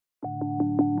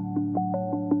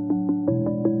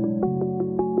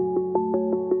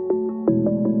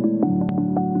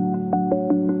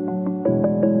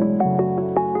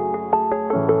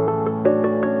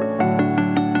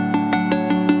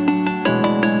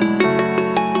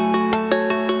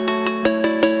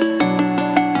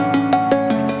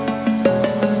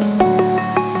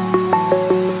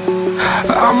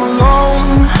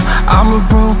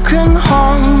broken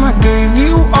home. I gave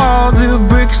you all the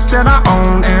bricks that I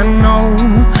own and know.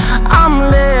 I'm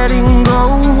letting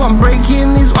go, I'm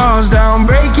breaking these walls down,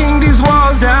 breaking these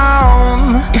walls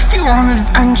down. If you want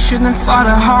adventure, then fly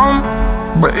to home.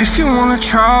 But if you wanna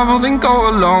travel, then go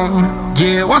alone.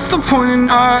 Yeah, what's the point in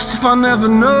us if I never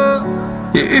know?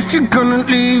 Yeah, if you're gonna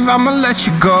leave, I'ma let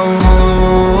you go.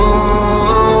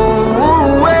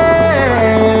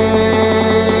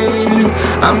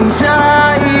 I'm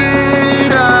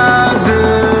tired of the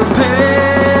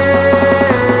pain.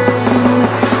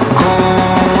 Go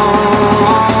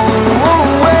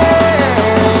away.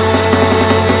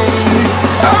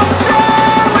 I'm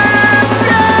done with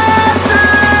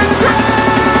yesterday.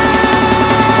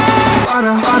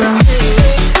 Flutter, flutter.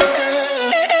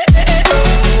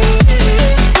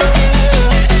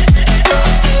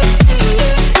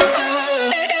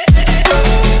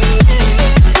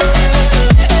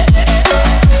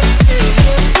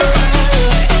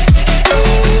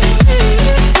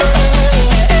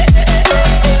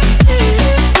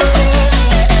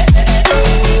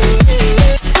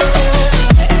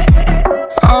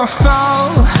 I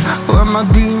fell where my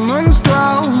demons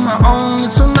dwell, my own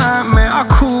little nightmare, I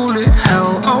call it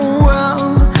hell. Oh well,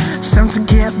 it's time to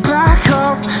get back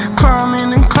up,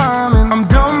 climbing and climbing. I'm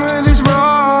done with this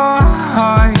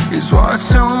ride, is what I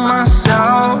tell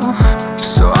myself,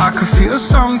 so I could feel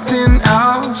something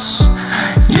else.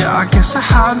 Yeah, I guess I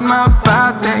had my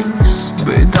bad days,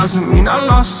 but it doesn't mean I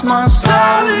lost myself.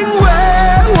 Darling,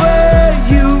 where were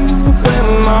you when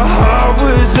my heart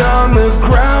was on the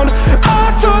ground? I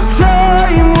thought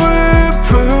time would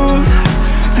prove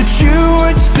that you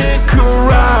would stick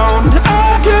around. I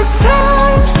guess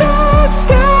time stands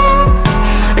still,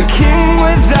 a king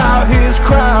without his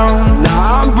crown.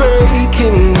 Now I'm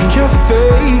breaking and you're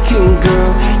faking,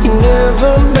 girl. You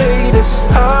never made a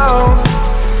sound.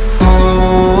 Oh,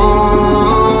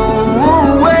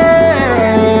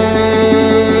 wait,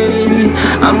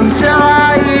 I'm tired.